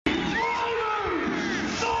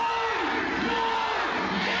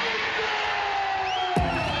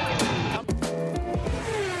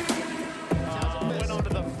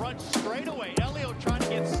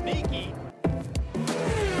gets sneaky.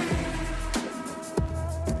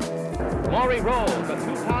 Maury Rose, a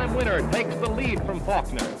two-time winner, takes the lead from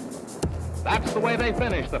Faulkner. That's the way they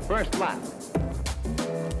finish the first lap.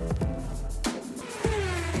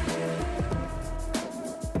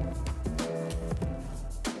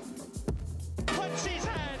 Puts his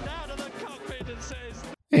hand out of the cockpit and says...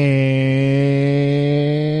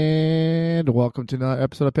 And welcome to another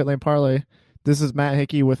episode of Pit Lane Parlay. This is Matt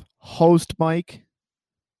Hickey with host Mike.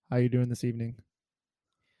 How you doing this evening?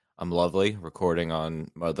 I'm lovely, recording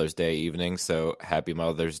on Mother's Day evening, so happy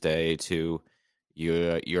Mother's Day to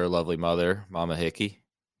you, your lovely mother, Mama Hickey.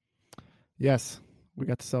 Yes, we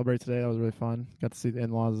got to celebrate today. That was really fun. Got to see the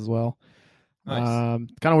in-laws as well. Nice.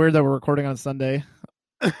 Kind of weird that we're recording on Sunday.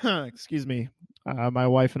 Excuse me. My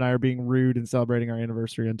wife and I are being rude and celebrating our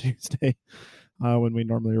anniversary on Tuesday when we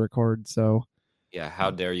normally record. So Yeah,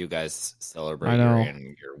 how dare you guys I celebrate know.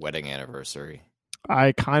 your wedding anniversary?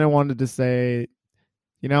 I kind of wanted to say,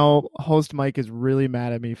 you know, host Mike is really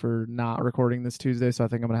mad at me for not recording this Tuesday, so I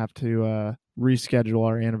think I'm going to have to reschedule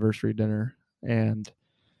our anniversary dinner. And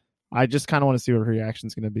I just kind of want to see what her reaction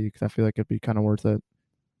is going to be because I feel like it'd be kind of worth it.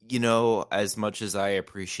 You know, as much as I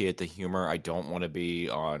appreciate the humor, I don't want to be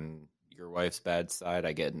on your wife's bad side.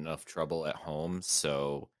 I get enough trouble at home,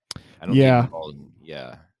 so I don't Yeah. get involved.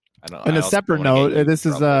 Yeah. I don't. In I a also separate don't wanna note, get you in this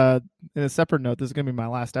is trouble. in a separate note, this is going to be my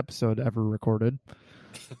last episode ever recorded.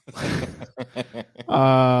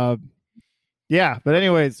 Yeah, but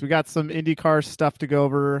anyways, we got some IndyCar stuff to go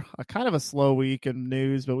over. A kind of a slow week in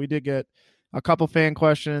news, but we did get a couple fan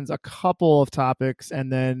questions, a couple of topics,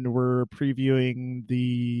 and then we're previewing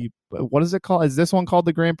the what is it called? Is this one called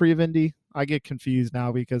the Grand Prix of Indy? I get confused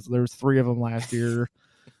now because there's 3 of them last year.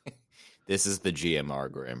 This is the GMR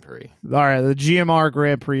Grand Prix. All right, the GMR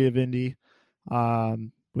Grand Prix of Indy,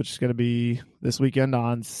 which is going to be this weekend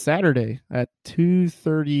on Saturday at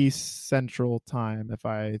 2:30 Central Time, if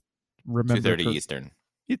I remember. 2:30 Eastern.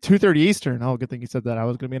 2:30 Eastern. Oh, good thing you said that. I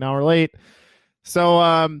was going to be an hour late.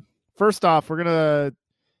 So, first off, we're going to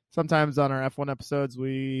sometimes on our F1 episodes,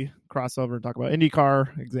 we cross over and talk about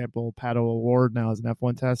IndyCar. Example, Pato Award now is an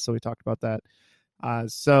F1 test, so we talked about that.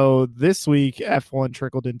 So this week, F1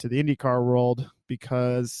 trickled into the IndyCar world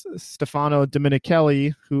because Stefano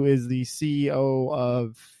Domenicali, who is the CEO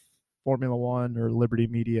of Formula One or Liberty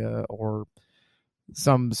Media or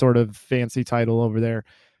some sort of fancy title over there,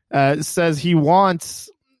 says he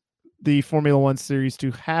wants the Formula One series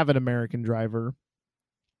to have an American driver,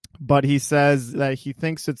 but he says that he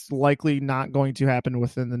thinks it's likely not going to happen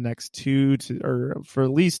within the next for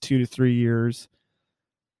at least 2 to 3 years,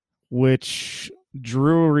 which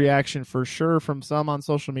drew a reaction for sure from some on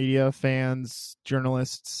social media, fans,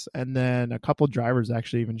 journalists, and then a couple drivers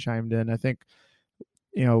actually even chimed in. I think,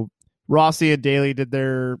 you know, Rossi and Daly did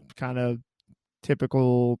their kind of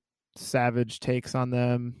typical savage takes on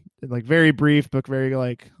them, like very brief, but very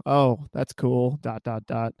like, oh, that's cool, ...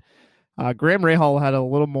 Graham Rahal had a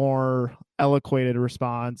little more eloquated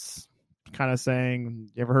response, kind of saying,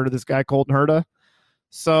 you ever heard of this guy, Colton Herta?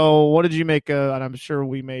 So what did you make of, and I'm sure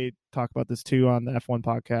we may talk about this too on the F1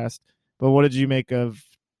 podcast, but what did you make of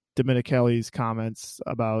Domenicali's comments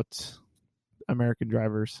about American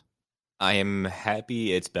drivers? I am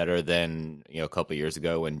happy it's better than, a couple years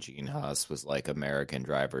ago when Gene Haas was like, American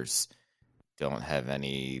drivers don't have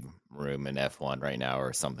any room in F1 right now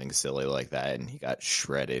or something silly like that. And he got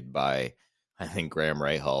shredded by, I think, Graham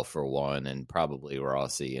Rahal for one and probably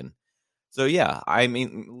Rossi. And so, yeah, I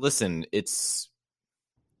mean, listen,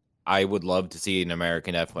 I would love to see an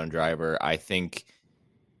American F1 driver. I think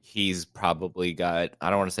he's probably got,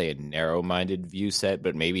 I don't want to say a narrow-minded view set,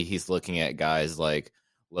 but maybe he's looking at guys like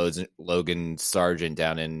Logan Sargent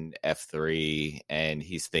down in F3, and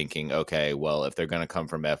he's thinking, okay, well, if they're going to come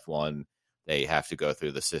from F1, they have to go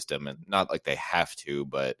through the system. And not like they have to,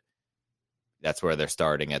 but that's where they're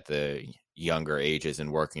starting at the younger ages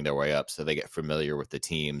and working their way up so they get familiar with the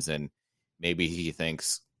teams. And maybe he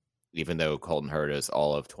thinks, even though Colton Herta is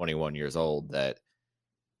all of 21 years old, that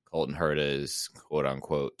Colton Herta is, quote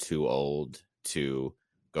unquote, too old to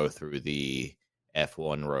go through the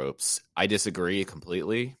F1 ropes. I disagree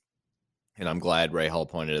completely, and I'm glad Rahal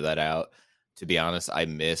pointed that out. To be honest, I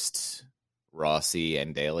missed Rossi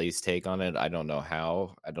and Daly's take on it. I don't know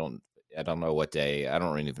how. I don't know what day. I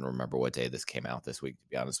don't even remember what day this came out this week, to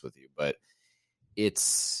be honest with you. But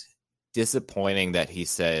it's disappointing that he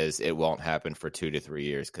says it won't happen for 2 to 3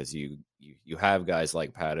 years, because you have guys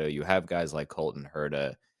like Pato, you have guys like Colton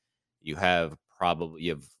Herta, you have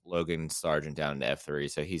Logan Sargent down to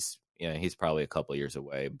F3, so he's probably a couple years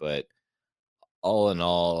away. But all in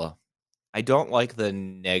all, I don't like the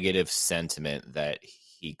negative sentiment that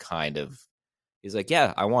he kind of He's like,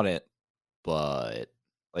 yeah, I want it, but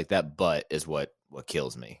like that but is what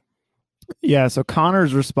kills me. Yeah, so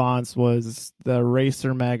Connor's response was the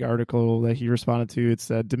Racer Mag article that he responded to. It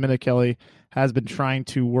said Dominichelli has been trying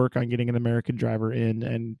to work on getting an American driver in,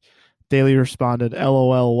 and Daly responded,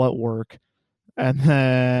 "LOL, what work?" And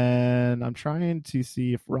then I'm trying to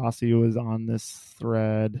see if Rossi was on this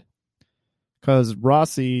thread, because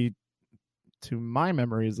Rossi, to my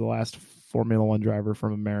memory, is the last Formula One driver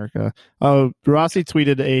from America. Oh, Rossi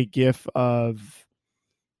tweeted a GIF of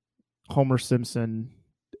Homer Simpson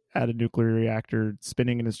at a nuclear reactor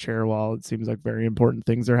spinning in his chair while it seems like very important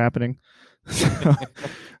things are happening.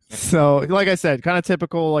 So like I said, kind of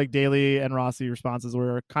typical like Daly and Rossi responses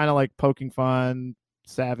were kind of like poking fun,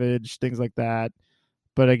 savage, things like that.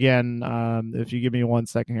 But again, if you give me 1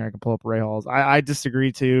 second here, I can pull up Ray Hall's. I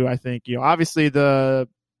disagree too. I think, obviously the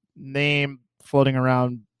name floating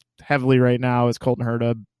around heavily right now is Colton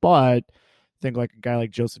Herta, but I think like a guy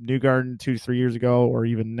like Joseph Newgarden 2 to 3 years ago, or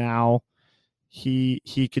even now,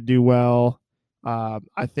 he could do well.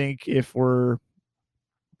 I think if we're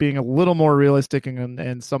being a little more realistic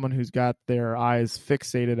and someone who's got their eyes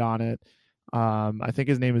fixated on it, I think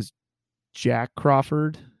his name is Jack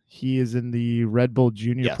Crawford. He is in the Red Bull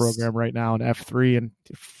Junior program right now in F3, and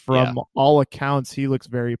from all accounts, he looks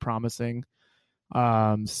very promising.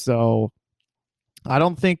 So I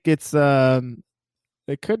don't think it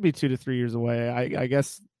could be 2 to 3 years away. I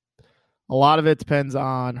guess a lot of it depends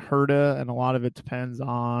on Herta, and a lot of it depends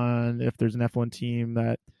on if there's an F1 team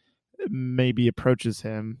that maybe approaches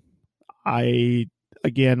him.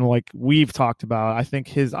 Again, like we've talked about, I think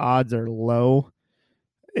his odds are low.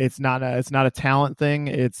 It's not a talent thing.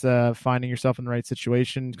 It's finding yourself in the right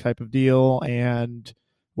situation type of deal. And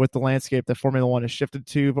with the landscape that Formula One has shifted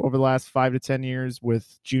to over the last 5 to 10 years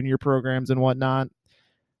with junior programs and whatnot,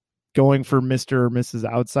 going for Mr. or Mrs.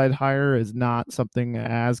 Outside hire is not something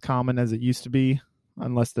as common as it used to be,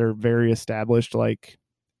 unless they're very established, like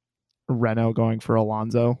Renault going for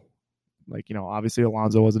Alonso. Like, obviously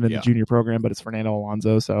Alonso wasn't in the junior program, but it's Fernando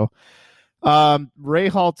Alonso. So Ray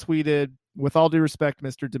Hall tweeted, "With all due respect,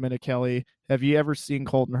 Mr. Dominichelli, have you ever seen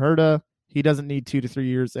Colton Herta? He doesn't need 2 to 3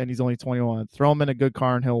 years, and he's only 21. Throw him in a good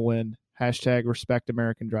car and he'll win. Hashtag respect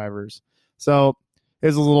American drivers." So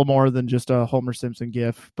it's a little more than just a Homer Simpson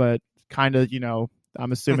gif, but kind of,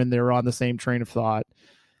 I'm assuming they were on the same train of thought.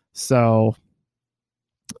 So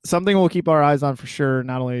something we'll keep our eyes on for sure,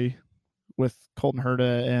 not only with Colton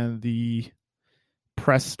Herta and the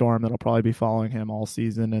press storm that'll probably be following him all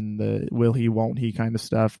season and the will he, won't he kind of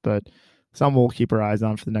stuff, but some we'll keep our eyes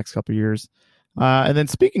on for the next couple of years. And then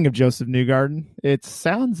speaking of Joseph Newgarden, it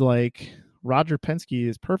sounds like Roger Penske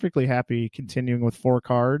is perfectly happy continuing with 4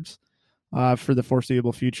 cars for the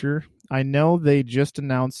foreseeable future. I know they just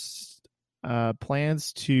announced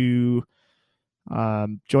plans to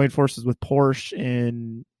join forces with Porsche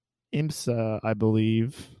in IMSA, I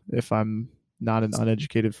believe, if I'm not an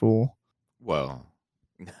uneducated fool. Well,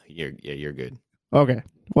 you're good. Okay.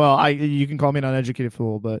 Well, you can call me an uneducated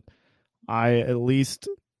fool, but I at least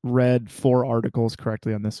read 4 articles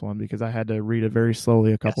correctly on this one because I had to read it very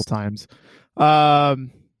slowly a couple times.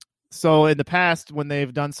 So in the past, when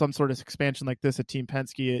they've done some sort of expansion like this at Team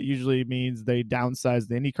Penske, it usually means they downsize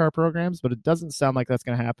the IndyCar programs, but it doesn't sound like that's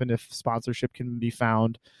going to happen if sponsorship can be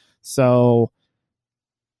found. So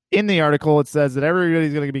in the article, it says that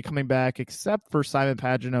everybody's going to be coming back except for Simon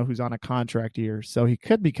Pagenaud, who's on a contract year. So he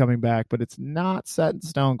could be coming back, but it's not set in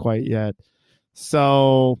stone quite yet.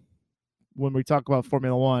 So when we talk about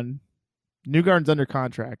Formula One, Newgarden's under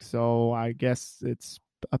contract. So I guess it's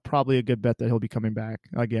probably a good bet that he'll be coming back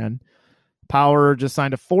again. Power just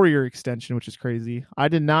signed a 4-year extension, which is crazy. I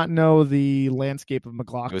did not know the landscape of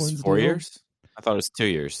McLaughlin's. It was 4 years? I thought it was 2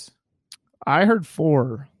 years. I heard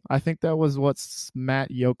 4. I think that was what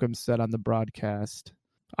Matt Yoakum said on the broadcast.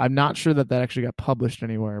 I'm not sure that actually got published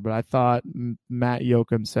anywhere, but I thought Matt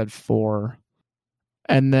Yoakum said 4.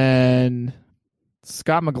 And then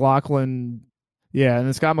Scott McLaughlin,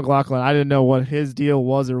 I didn't know what his deal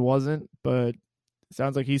was or wasn't, but it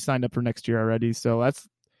sounds like he's signed up for next year already. So that's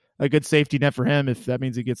a good safety net for him if that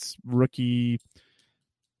means he gets kind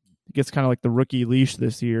of like the rookie leash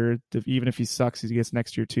this year. Even if he sucks, he gets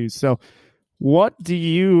next year too. So what do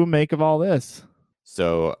you make of all this?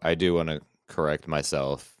 So I do want to correct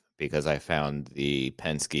myself because I found the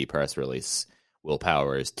Penske press release. Will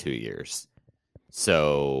Power is 2 years.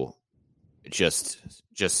 So just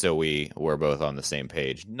so we're both on the same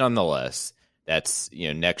page. Nonetheless, that's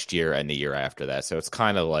next year and the year after that. So it's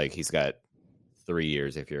kind of like he's got 3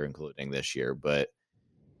 years if you're including this year. But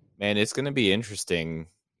man, it's going to be interesting.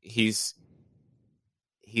 He's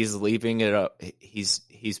he's leaving it up.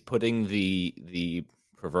 He's putting the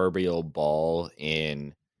proverbial ball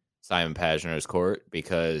in Simon Pagenaud's court,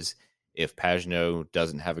 because if Pagenaud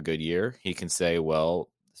doesn't have a good year, he can say, well,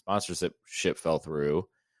 the sponsorship fell through,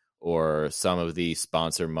 or some of the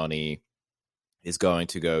sponsor money is going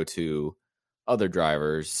to go to other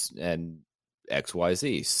drivers and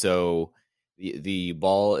XYZ. So the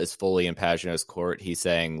ball is fully in Pagenaud's court. He's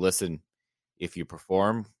saying, listen, if you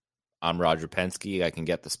perform, I'm Roger Penske. I can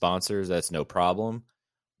get the sponsors. That's no problem.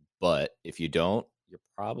 But if you don't, you're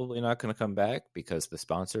probably not going to come back, because the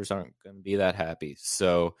sponsors aren't going to be that happy.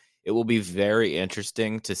 So it will be very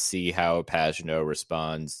interesting to see how Pagenaud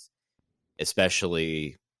responds,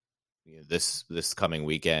 especially this coming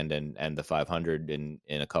weekend and the 500 in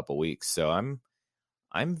a couple weeks. So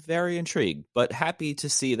I'm very intrigued, but happy to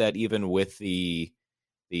see that even with the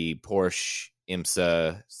Porsche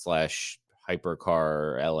IMSA /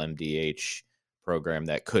 hypercar LMDH program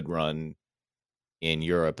that could run in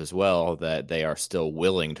Europe as well, that they are still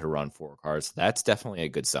willing to run 4 cars. That's definitely a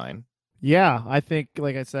good sign. Yeah, I think,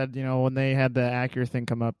 like I said, when they had the Acura thing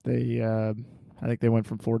come up, I think they went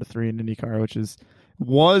from 4 to 3 in IndyCar, which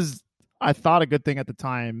was I thought a good thing at the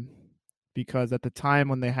time, because at the time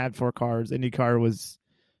when they had 4 cars, IndyCar was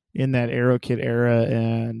in that Aero Kit era,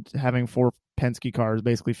 and having 4 Penske cars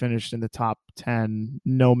basically finished in the top 10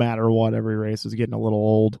 no matter what every race was getting a little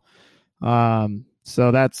old.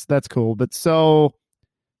 So that's cool. But so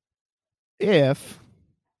if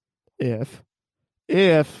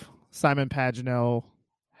Simon Pagenaud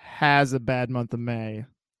has a bad month of May,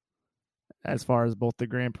 as far as both the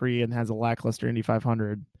Grand Prix and has a lackluster Indy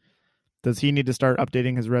 500, does he need to start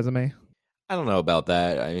updating his resume? I don't know about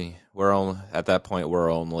that. I mean, at that point,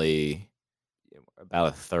 we're only about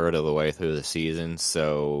a third of the way through the season,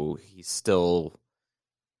 so he's still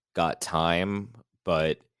got time.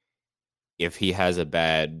 But if he has a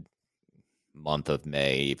bad month of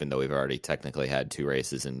May, even though we've already technically had 2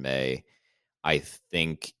 races in May, I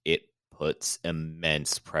think it puts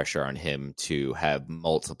immense pressure on him to have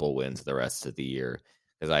multiple wins the rest of the year.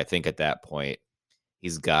 Because I think at that point,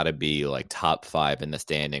 he's got to be like top 5 in the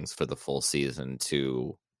standings for the full season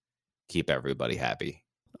to keep everybody happy.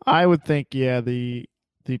 I would think, yeah, the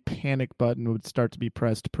panic button would start to be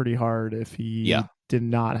pressed pretty hard if he did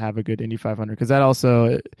not have a good Indy 500. Because that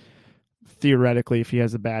also, theoretically, if he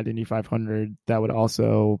has a bad Indy 500, that would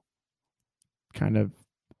also kind of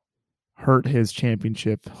hurt his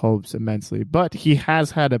championship hopes immensely. But he has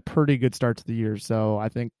had a pretty good start to the year, so I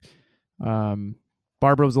think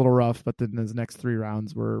Barbara was a little rough, but then his next 3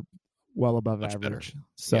 rounds were well above Much average. better.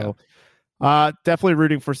 So definitely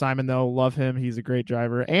rooting for Simon, though. Love him. He's a great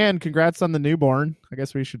driver. And congrats on the newborn. I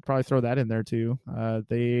guess we should probably throw that in there too.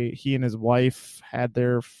 He and his wife had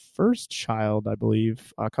their first child, I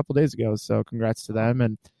believe, a couple days ago. So congrats to them,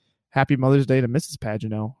 and happy Mother's Day to Mrs.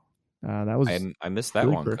 Pagenaud. That was I missed that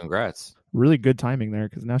really one. Congrats. Really good timing there,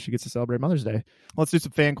 because now she gets to celebrate Mother's Day. Let's do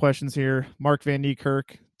some fan questions here. Mark Van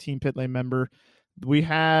Niekerk, Team Pit Lane member. We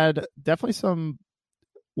had definitely some,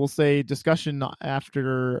 we'll say, discussion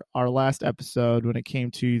after our last episode when it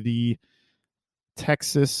came to the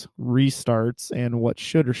Texas restarts and what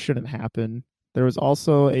should or shouldn't happen. There was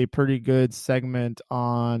also a pretty good segment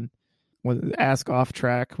on Ask Off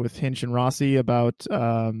Track with Hinch and Rossi about,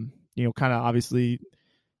 kind of obviously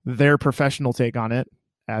their professional take on it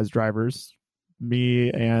as drivers.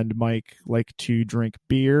 Me and Mike like to drink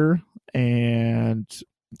beer and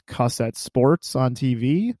cuss at sports on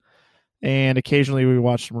TV, and occasionally we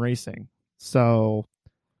watch some racing. So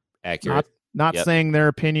accurate. Not saying their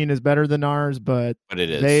opinion is better than ours, but it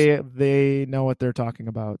is. They know what they're talking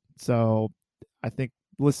about. So I think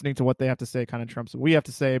listening to what they have to say kind of trumps what we have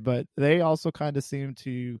to say, but they also kind of seem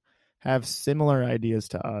to have similar ideas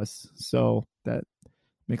to us. So that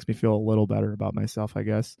makes me feel a little better about myself, I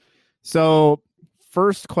guess. So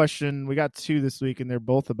first question, we got 2 this week, and they're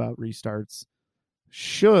both about restarts.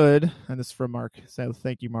 And this is from Mark, so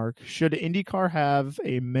thank you, Mark. Should IndyCar have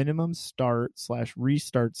a minimum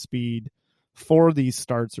start/restart speed for these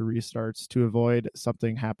starts or restarts to avoid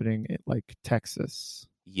something happening like Texas?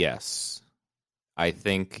 Yes. I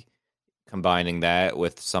think combining that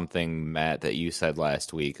with something, Matt, that you said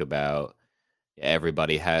last week about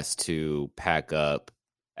everybody has to pack up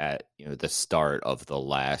at the start of the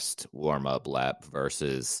last warm-up lap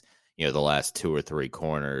versus the last 2 or 3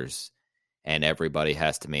 corners, and everybody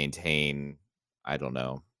has to maintain, I don't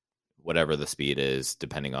know, whatever the speed is,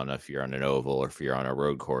 depending on if you're on an oval or if you're on a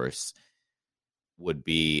road course, would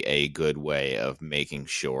be a good way of making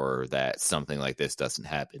sure that something like this doesn't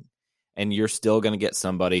happen. And you're still going to get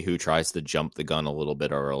somebody who tries to jump the gun a little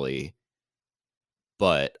bit early,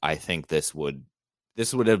 but I think this would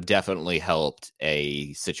this would have definitely helped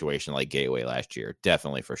a situation like Gateway last year.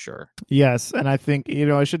 Definitely, for sure. Yes, and I think,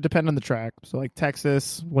 it should depend on the track. So like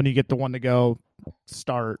Texas, when you get the one to go,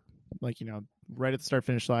 start like, right at the start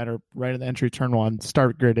finish line or right at the entry turn one,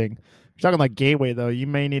 start gridding. If you're talking like Gateway though, you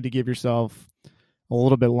may need to give yourself a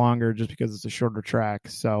little bit longer just because it's a shorter track.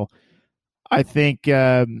 So I think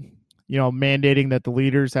mandating that the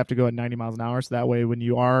leaders have to go at 90 miles an hour, so that way when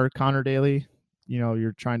you are Connor Daly,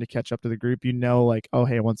 you're trying to catch up to the group, like, oh,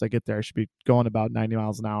 hey, once I get there, I should be going about 90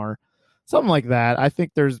 miles an hour, something like that. I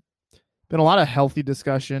think there's been a lot of healthy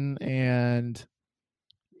discussion, and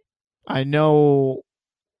I know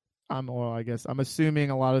I'm assuming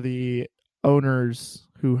a lot of the owners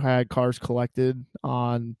who had cars collected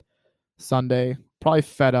on Sunday probably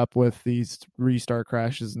fed up with these restart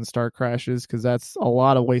crashes and start crashes, because that's a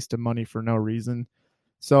lot of waste of money for no reason.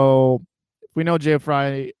 So if we know Jay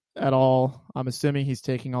Fry at all, I'm assuming he's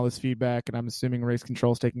taking all this feedback, and I'm assuming race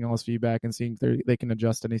control is taking all this feedback and seeing if they can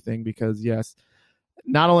adjust anything, because yes,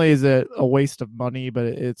 not only is it a waste of money, but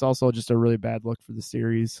it's also just a really bad look for the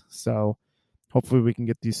series. So hopefully we can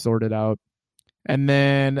get these sorted out. And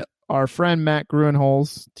then our friend Matt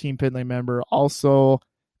Gruenholz, Team Pitlane member, also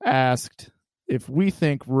asked if we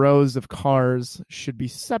think rows of cars should be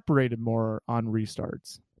separated more on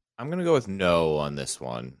restarts. I'm going to go with no on this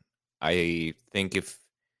one. I think if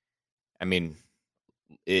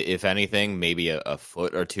anything, maybe a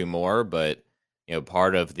foot or two more, but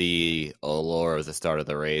part of the allure of the start of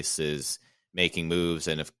the race is making moves,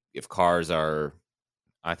 and if cars are,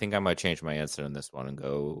 I think I might change my answer on this one and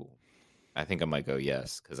go, I think I might go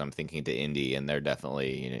yes, because I'm thinking to Indy, and they're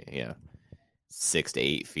definitely 6 to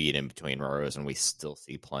 8 feet in between rows, and we still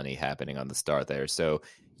see plenty happening on the start there. So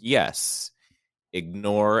yes,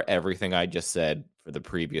 ignore everything I just said for the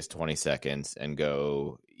previous 20 seconds and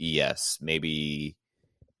go yes, maybe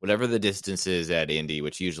whatever the distance is at Indy,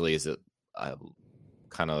 which usually is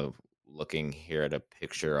kind of looking here at a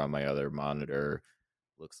picture on my other monitor,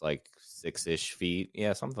 looks like 6-ish feet.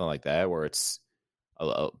 Yeah, something like that, where it's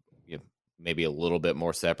maybe a little bit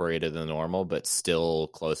more separated than normal, but still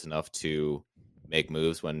close enough to make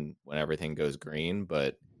moves when everything goes green.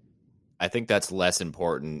 But I think that's less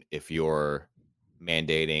important if you're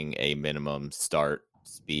mandating a minimum start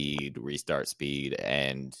speed, restart speed,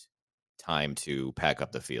 and time to pack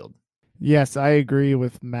up the field. Yes, I agree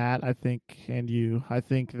with Matt. I think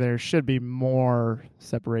there should be more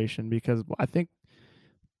separation, because I think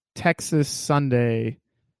Texas Sunday,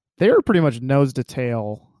 they were pretty much nose to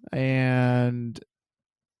tail. And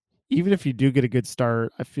even if you do get a good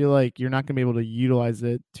start, I feel like you're not going to be able to utilize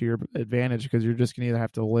it to your advantage, because you're just going to either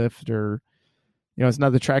have to lift or, it's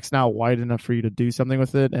not, the track's not wide enough for you to do something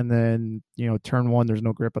with it. And then, turn one, there's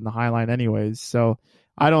no grip on the high line anyways. So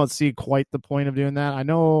I don't see quite the point of doing that. I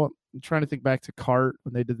know, I'm trying to think back to kart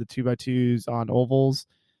when they did the 2x2s on ovals.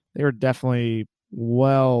 They were definitely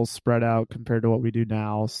well spread out compared to what we do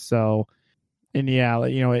now. So, and yeah,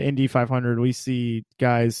 at Indy 500, we see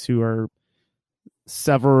guys who are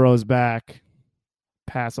several rows back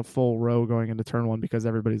pass a full row going into turn one because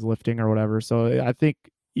everybody's lifting or whatever. So I think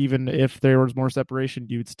even if there was more separation,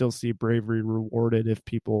 you would still see bravery rewarded if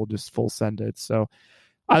people just full send it. So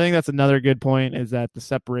I think that's another good point, is that the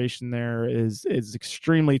separation there is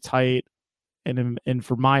extremely tight, and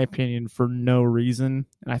for my opinion, for no reason.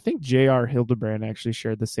 And I think JR Hildebrand actually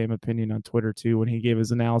shared the same opinion on Twitter too when he gave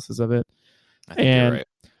his analysis of it. I think you're right.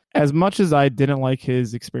 As much as I didn't like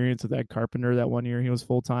his experience with Ed Carpenter that one year he was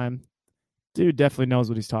full-time, dude definitely knows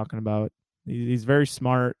what he's talking about. He's very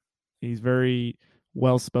smart. He's very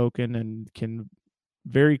well-spoken and can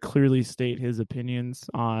very clearly state his opinions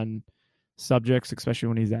on subjects, especially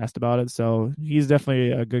when he's asked about it. So he's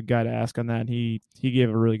definitely a good guy to ask on that. He gave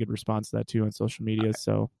a really good response to that too on social media.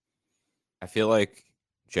 So I feel like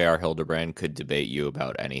J.R. Hildebrand could debate you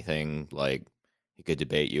about anything. Like, he could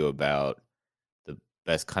debate you about the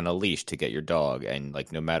best kind of leash to get your dog, and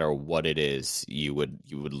like no matter what it is, you would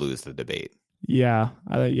lose the debate. Yeah,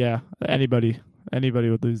 anybody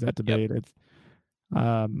would lose that debate. Yep.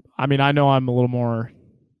 I know I'm a little more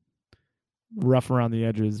rough around the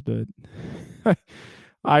edges, but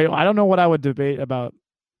I don't know what I would debate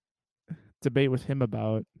with him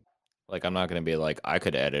about. Like, I'm not going to be like, I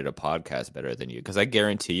could edit a podcast better than you, because I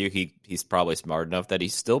guarantee you he's probably smart enough that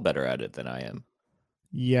he's still better at it than I am.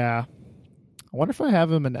 Yeah. I wonder if I have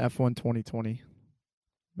him in F1 2020.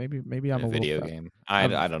 Maybe I'm in a video game.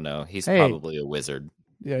 I don't know. He's probably a wizard.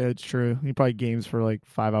 Yeah, it's true. He probably games for like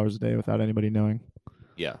 5 hours a day without anybody knowing.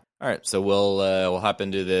 Yeah. All right. So we'll hop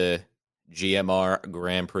into the GMR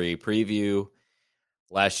Grand Prix preview.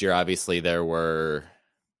 Last year, obviously, there were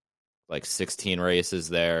like 16 races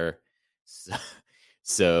there.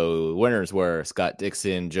 So winners were Scott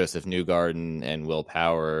Dixon, Joseph Newgarden, and Will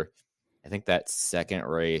Power. I think that second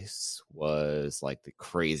race was like the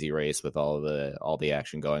crazy race with all the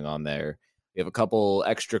action going on there. We have a couple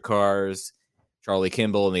extra cars. Charlie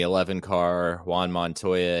Kimball in the 11 car, Juan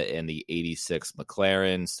Montoya in the 86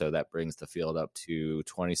 McLaren. So that brings the field up to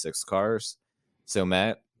 26 cars. So,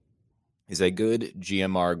 Matt, is a good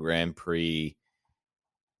GMR Grand Prix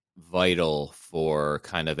vital for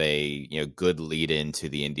kind of a good lead into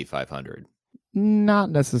the Indy 500?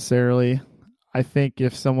 Not necessarily. I think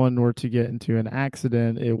if someone were to get into an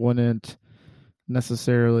accident, it wouldn't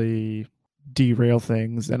necessarily derail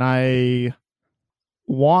things. And I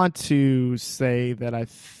want to say that I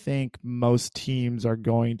think most teams are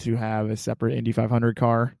going to have a separate Indy 500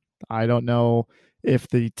 car. I don't know if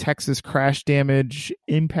the Texas crash damage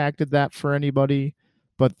impacted that for anybody,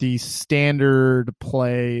 but the standard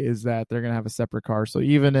play is that they're going to have a separate car. So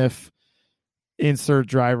even if insert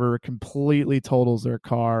driver completely totals their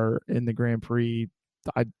car in the Grand Prix,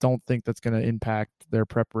 I don't think that's going to impact their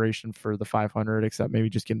preparation for the 500, except maybe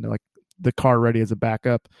just getting like the car ready as a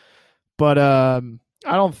backup. But I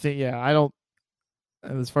don't think,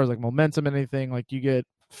 as far as like momentum and anything, like you get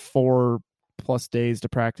 4+ days to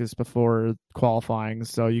practice before qualifying,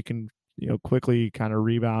 so you can quickly kind of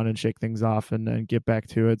rebound and shake things off and then get back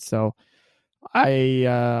to it. So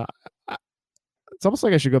it's almost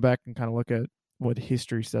like I should go back and kind of look at what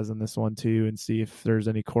history says in this one too, and see if there's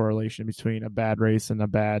any correlation between a bad race and a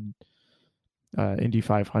bad Indy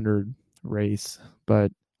 500 race.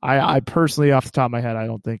 But I personally, off the top of my head, I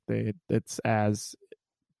don't think it's as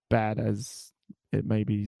bad as it may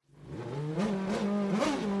be.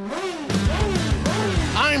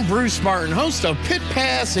 I'm Bruce Martin, host of Pit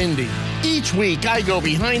Pass Indy. Each week, I go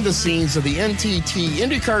behind the scenes of the NTT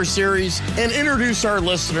IndyCar Series and introduce our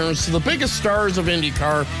listeners to the biggest stars of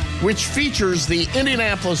IndyCar, which features the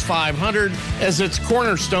Indianapolis 500 as its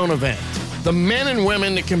cornerstone event. The men and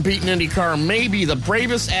women that compete in IndyCar may be the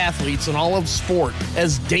bravest athletes in all of sport,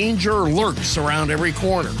 as danger lurks around every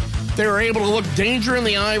corner. They are able to look danger in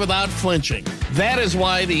the eye without flinching. That is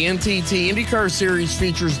why the NTT IndyCar Series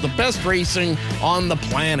features the best racing on the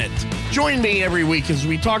planet. Join me every week as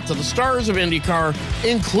we talk to the stars of IndyCar,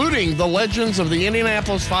 including the legends of the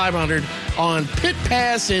Indianapolis 500 on Pit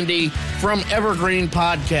Pass Indy from Evergreen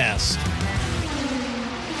Podcast.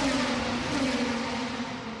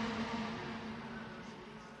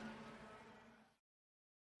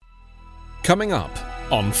 Coming up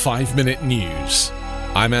on 5 Minute News,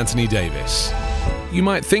 I'm Anthony Davis. You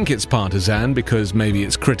might think it's partisan because maybe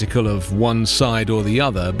it's critical of one side or the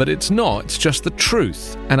other, but it's not. It's just the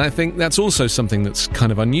truth. And I think that's also something that's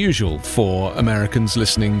kind of unusual for Americans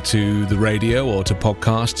listening to the radio or to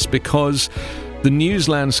podcasts, because the news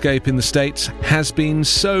landscape in the States has been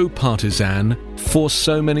so partisan for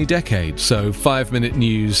so many decades. So 5 Minute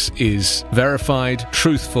News is verified,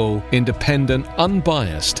 truthful, independent,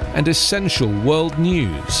 unbiased, and essential world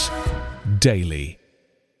news daily.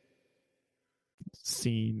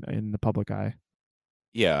 Seen in the public eye.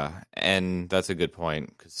 Yeah, and that's a good point,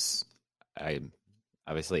 because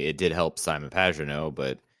obviously it did help Simon Pagenaud,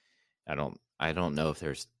 but I don't know if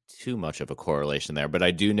there's too much of a correlation there. But I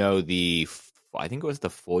do know I think it was the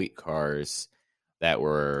Foyt cars that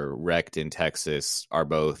were wrecked in Texas are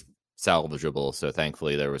both salvageable, so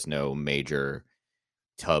thankfully there was no major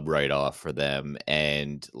tub write-off for them.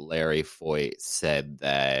 And Larry Foyt said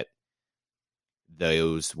that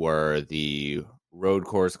those were the road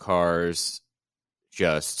course cars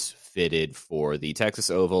just fitted for the Texas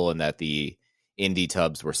Oval, and that the Indy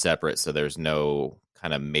tubs were separate, so there's no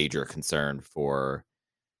kind of major concern for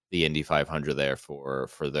the Indy 500 there for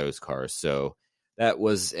those cars. So that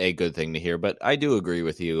was a good thing to hear. But I do agree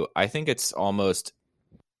with you. I think it's almost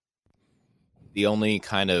the only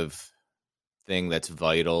kind of thing that's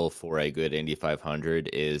vital for a good Indy 500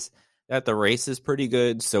 is that the race is pretty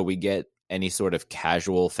good, so we get any sort of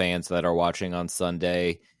casual fans that are watching on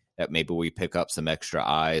Sunday, that maybe we pick up some extra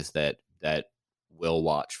eyes that will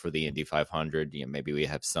watch for the Indy 500. Maybe we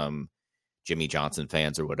have some Jimmy Johnson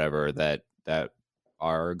fans or whatever that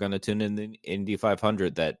are going to tune in the Indy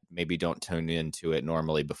 500 that maybe don't tune into it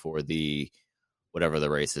normally before the whatever the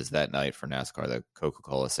race is that night for NASCAR, the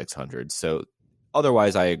Coca-Cola 600. So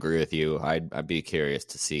otherwise, I agree with you. I'd be curious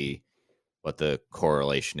to see what the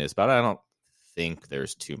correlation is, but I don't think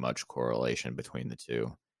there's too much correlation between the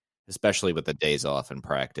two, especially with the days off and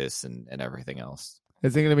practice and everything else.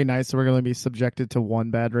 Is it going to be nice that we're going to be subjected to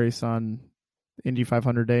one bad race on Indy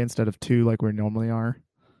 500 day instead of two like we normally are?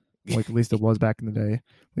 Like at least it was back in the day.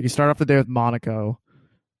 Like you start off the day with Monaco,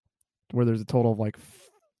 where there's a total of like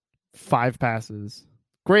 5 passes,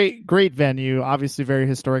 great venue. Obviously, very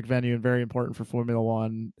historic venue and very important for Formula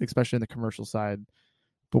One, especially in the commercial side.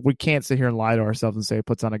 But we can't sit here and lie to ourselves and say it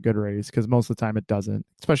puts on a good race because most of the time it doesn't,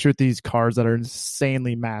 especially with these cars that are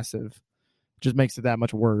insanely massive. It just makes it that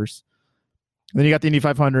much worse. And then you got the Indy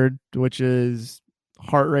 500, which is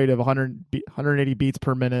heart rate of 180 beats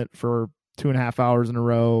per minute for 2.5 hours in a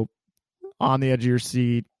row, on the edge of your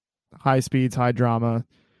seat, high speeds, high drama.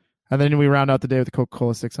 And then we round out the day with the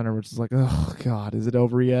Coca-Cola 600, which is like, oh, God, is it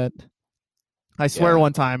over yet? I swear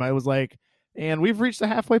one time I was like, and we've reached the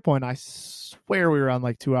halfway point. I swear we were on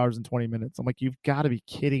like 2 hours and 20 minutes. I'm like, you've got to be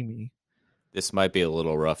kidding me. This might be a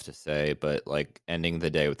little rough to say, but like ending the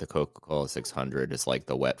day with the Coca-Cola 600 is like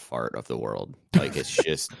the wet fart of the world. Like it's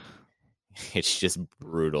just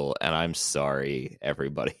brutal. And I'm sorry,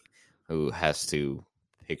 everybody who has to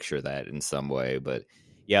picture that in some way. But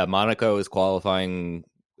yeah, Monaco is qualifying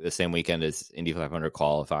the same weekend as Indy 500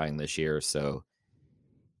 qualifying this year. So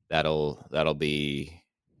that'll be,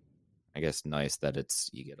 I guess, nice that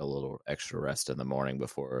you get a little extra rest in the morning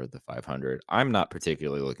before the 500. I'm not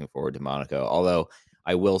particularly looking forward to Monaco, although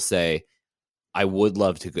I will say I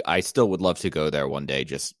still would love to go there one day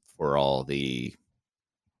just for all the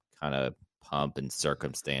kind of pomp and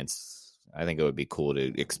circumstance. I think it would be cool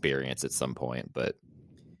to experience at some point, but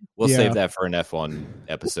we'll save that for an F1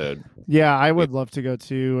 episode. Yeah, I would love to go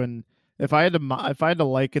too. And if I had to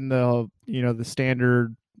liken the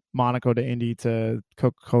standard Monaco to Indy to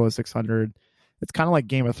Coca-Cola 600, it's kind of like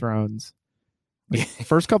Game of Thrones. Like,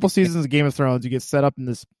 first couple seasons of Game of Thrones, you get set up in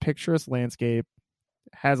this picturesque landscape,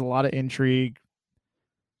 has a lot of intrigue,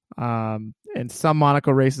 and some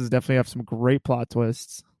Monaco races definitely have some great plot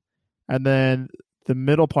twists. And then the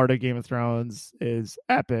middle part of Game of Thrones is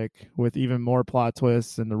epic with even more plot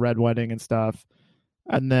twists and the Red Wedding and stuff.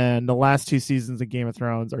 And then the last 2 seasons of Game of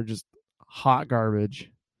Thrones are just hot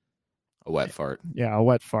garbage. A wet fart. Yeah, a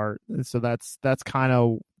wet fart. And so that's kind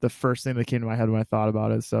of the first thing that came to my head when I thought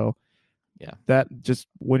about it. So yeah, that just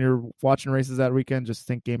when you're watching races that weekend, just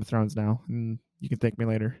think Game of Thrones now, and you can thank me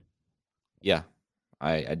later. Yeah,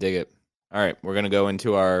 I dig it. All right, we're gonna go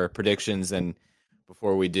into our predictions, and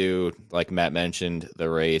before we do, like Matt mentioned, the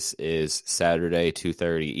race is Saturday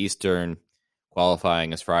 2:30 Eastern.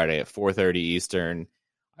 Qualifying is Friday at 4:30 Eastern.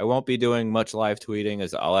 I won't be doing much live tweeting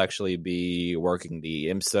as I'll actually be working the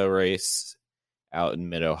IMSA race out in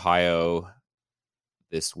Mid-Ohio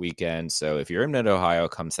this weekend. So if you're in Mid-Ohio,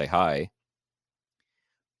 come say hi.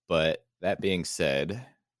 But that being said,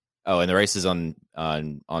 and the race is on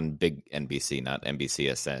big NBC, not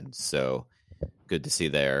NBCSN. So good to see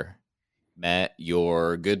there. Matt,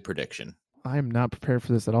 your good prediction. I am not prepared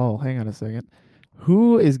for this at all. Hang on a second.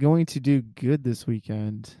 Who is going to do good this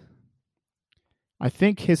weekend? I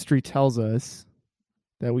think history tells us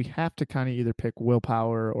that we have to kind of either pick Will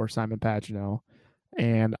Power or Simon Pagenaud.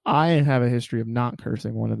 And I have a history of not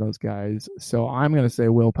cursing one of those guys. So I'm going to say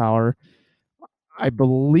Will Power. I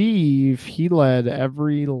believe he led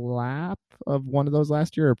every lap of one of those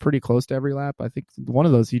last year, or pretty close to every lap. I think one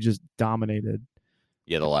of those he just dominated.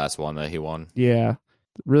 Yeah, the last one that he won. Yeah,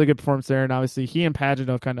 really good performance there. And obviously he and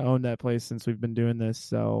Pagenaud kind of owned that place since we've been doing this.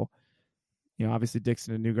 So, obviously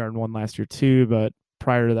Dixon and Newgarden won last year too, but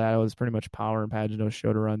prior to that, it was pretty much Power and Pagenaud's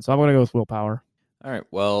show to run. So I'm going to go with Will Power. All right.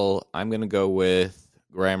 Well, I'm going to go with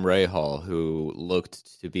Graham Rahal, who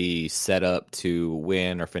looked to be set up to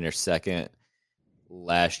win or finish second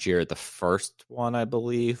last year at the first one, I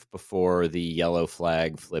believe, before the yellow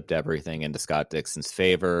flag flipped everything into Scott Dixon's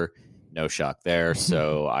favor. No shock there.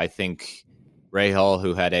 So I think Rahal,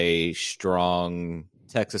 who had a strong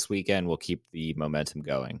Texas weekend, will keep the momentum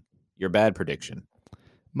going. Your bad prediction.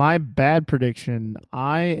 My bad prediction,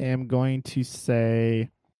 I am going to say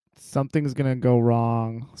something's going to go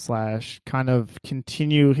wrong / kind of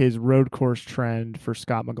continue his road course trend for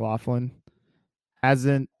Scott McLaughlin.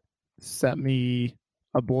 Hasn't set me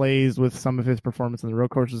ablaze with some of his performance in the road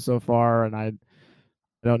courses so far, and I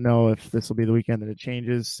don't know if this will be the weekend that it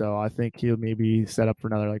changes, so I think he'll maybe set up for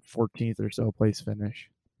another 14th or so place finish.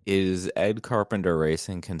 Is Ed Carpenter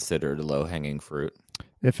Racing considered low-hanging fruit?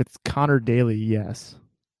 If it's Connor Daly, yes.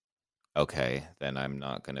 Okay, then I'm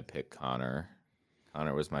not going to pick Connor.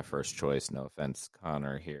 Connor was my first choice. No offense,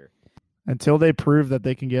 Connor here. Until they prove that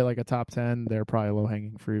they can get a top 10, they're probably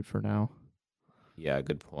low-hanging fruit for now. Yeah,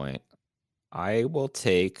 good point. I will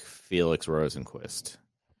take Felix Rosenquist.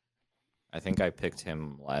 I think I picked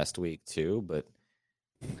him last week too, but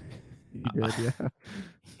You did, yeah.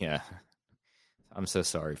 Yeah. I'm so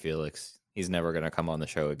sorry, Felix. He's never going to come on the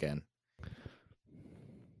show again.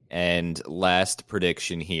 And last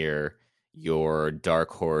prediction here, your dark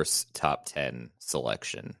horse top 10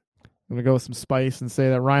 selection. I'm gonna go with some spice and say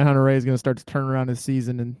that Ryan Hunter-Reay is gonna start to turn around his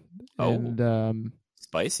season and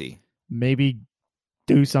Spicy. maybe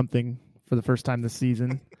do something for the first time this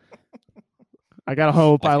season. I gotta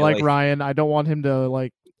hope. I like Ryan. I don't want him to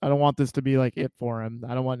like. I don't want this to be like it for him.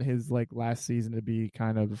 I don't want his like last season to be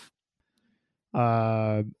kind of,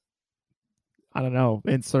 I don't know,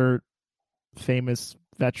 insert famous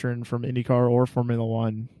veteran from IndyCar or Formula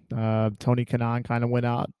One. Tony Kanaan kind of went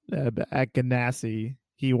out at Ganassi.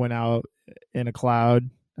 He went out in a cloud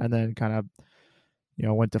and then kind of,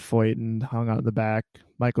 went to Foyt and hung out in the back.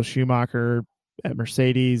 Michael Schumacher at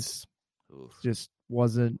Mercedes just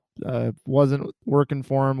wasn't working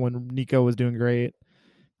for him when Nico was doing great.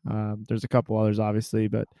 There's a couple others, obviously,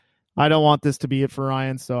 but I don't want this to be it for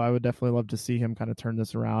Ryan, so I would definitely love to see him kind of turn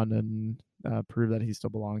this around and prove that he still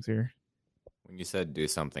belongs here. When you said do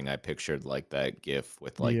something, I pictured like that GIF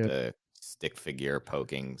with like the stick figure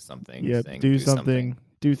poking something. Yeah, do something.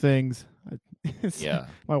 Do things. Yeah.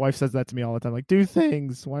 My wife says that to me all the time. Like, do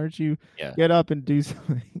things. Why don't you get up and do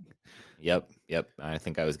something? Yep. I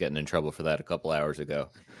think I was getting in trouble for that a couple hours ago.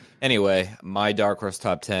 Anyway, my Dark Horse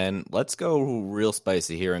top 10. Let's go real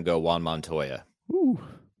spicy here and go Juan Montoya. Ooh.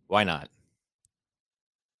 Why not?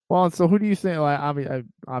 Well, so who do you think? Well, I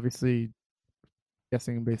obviously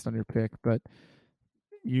guessing based on your pick, but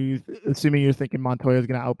assuming you're thinking Montoya is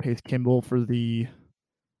going to outpace Kimball for the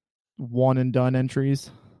one and done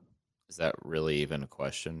entries. Is that really even a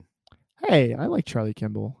question? Hey, I like Charlie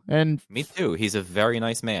Kimball, and me too. He's a very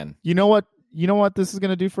nice man. You know what this is going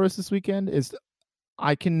to do for us this weekend is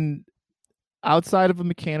I can, outside of a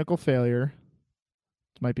mechanical failure,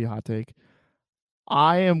 it might be a hot take,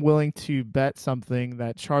 I am willing to bet something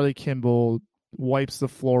that Charlie Kimball wipes the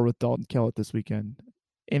floor with Dalton Kellett this weekend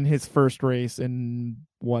in his first race in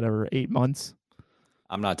 8 months.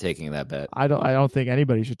 I'm not taking that bet. I don't think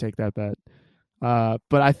anybody should take that bet.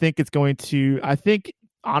 But I think it's going to. I think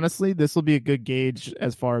honestly, this will be a good gauge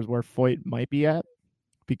as far as where Foyt might be at,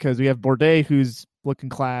 because we have Bourdais who's looking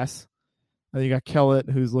class, and you got Kellett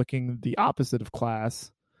who's looking the opposite of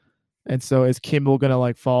class. And so is Kimball going to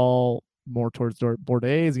like fall more towards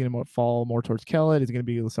Bourdais? Is he going to fall more towards Kellett? Is he going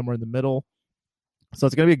to be somewhere in the middle? So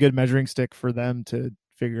it's going to be a good measuring stick for them to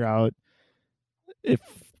figure out if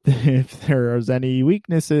there's any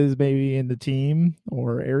weaknesses maybe in the team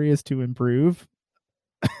or areas to improve.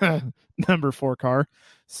 Number 4 car.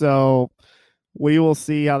 So we will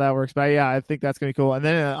see how that works. But yeah, I think that's going to be cool. And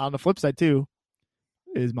then on the flip side too,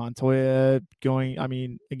 is Montoya going? I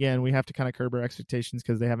mean, again, we have to kind of curb our expectations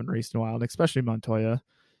because they haven't raced in a while, and especially Montoya.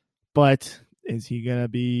 But is he going to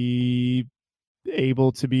be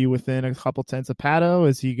able to be within a couple tenths of Pato?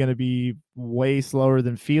 Is he going to be way slower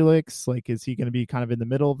than Felix? Like, is he going to be kind of in the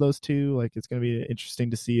middle of those two? Like, it's going to be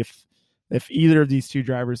interesting to see if either of these two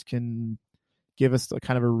drivers can give us a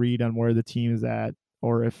kind of a read on where the team is at,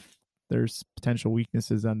 or if there's potential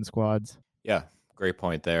weaknesses on the squads. Yeah, great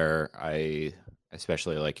point there. I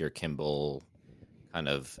especially like your Kimball kind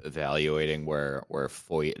of evaluating where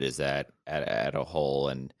Foyt is at a whole.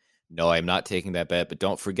 And no, I'm not taking that bet, but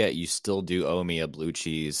don't forget, you still do owe me a blue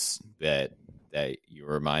cheese bet that you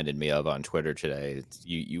reminded me of on Twitter today.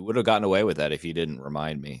 You would have gotten away with that if you didn't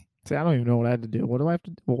remind me. See, I don't even know what I had to do. What do I have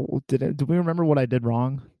to do? Well, do we remember what I did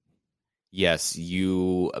wrong? Yes,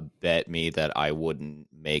 you bet me that I wouldn't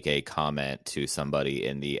make a comment to somebody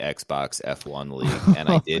in the Xbox F1 League, and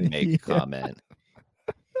I did make a comment.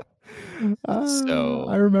 So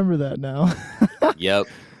I remember that now. Yep.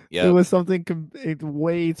 It was something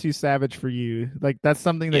way too savage for you. Like, that's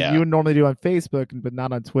something that you would normally do on Facebook, but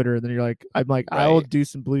not on Twitter. And then you're like, I'm like, right. I will do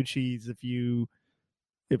some blue cheese if you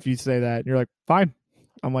say that. And you're like, fine.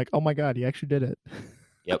 I'm like, oh my God, he actually did it.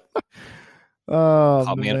 Yep. Oh,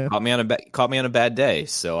 caught me on a bad day,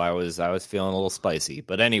 so I was feeling a little spicy.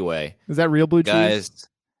 But anyway, is that real blue cheese? Guys,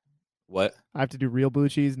 what? I have to do real blue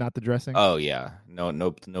cheese, not the dressing. Oh yeah, no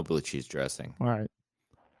blue cheese dressing. All right.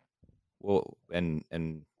 Well, and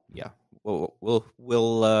yeah,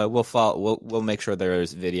 we'll follow. We'll make sure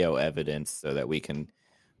there's video evidence so that we can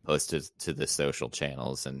post it to the social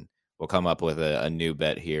channels, and we'll come up with a new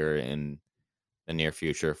bet here in the near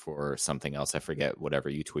future for something else. I forget whatever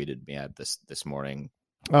you tweeted me at this morning.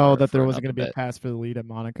 Oh, that there wasn't going to be a pass for the lead at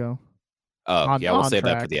Monaco. Oh, we'll save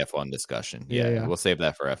that for the F1 discussion. Yeah, we'll save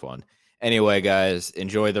that for F1. Anyway, guys,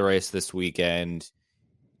 enjoy the race this weekend.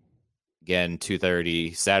 Again,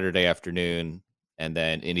 2:30 Saturday afternoon, and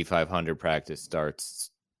then Indy 500 practice starts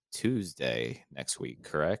Tuesday next week,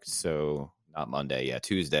 correct? So not Monday,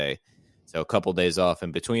 Tuesday. So a couple days off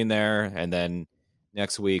in between there, and then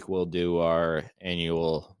next week we'll do our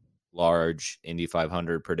annual large Indy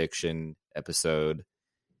 500 prediction episode,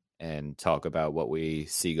 and talk about what we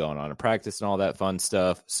see going on in practice and all that fun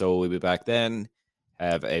stuff. So we'll be back then.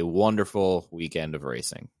 Have a wonderful weekend of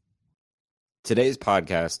racing. Today's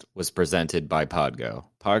podcast was presented by Podgo.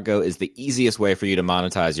 Podgo is the easiest way for you to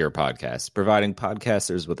monetize your podcast, providing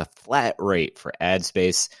podcasters with a flat rate for ad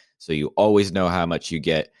space so you always know how much you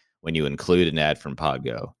get when you include an ad from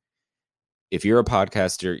Podgo. If you're a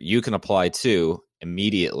podcaster, you can apply too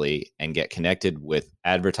immediately and get connected with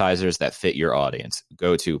advertisers that fit your audience.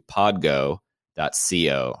 Go to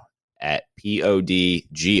podgo.co at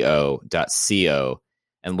podgo.co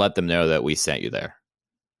and let them know that we sent you there.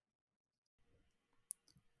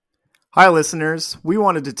 Hi, listeners. We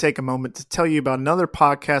wanted to take a moment to tell you about another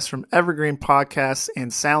podcast from Evergreen Podcasts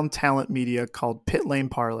and Sound Talent Media called Pit Lane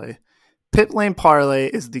Parlay. Pit Lane Parlay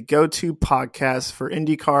is the go-to podcast for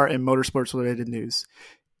IndyCar and motorsports-related news.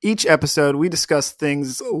 Each episode, we discuss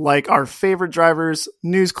things like our favorite drivers,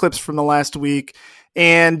 news clips from the last week,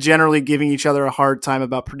 and generally giving each other a hard time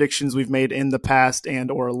about predictions we've made in the past and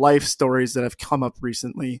or life stories that have come up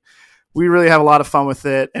recently. We really have a lot of fun with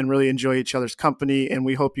it and really enjoy each other's company, and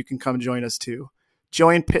we hope you can come join us too.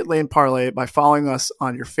 Join Pit Lane Parlay by following us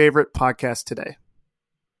on your favorite podcast today.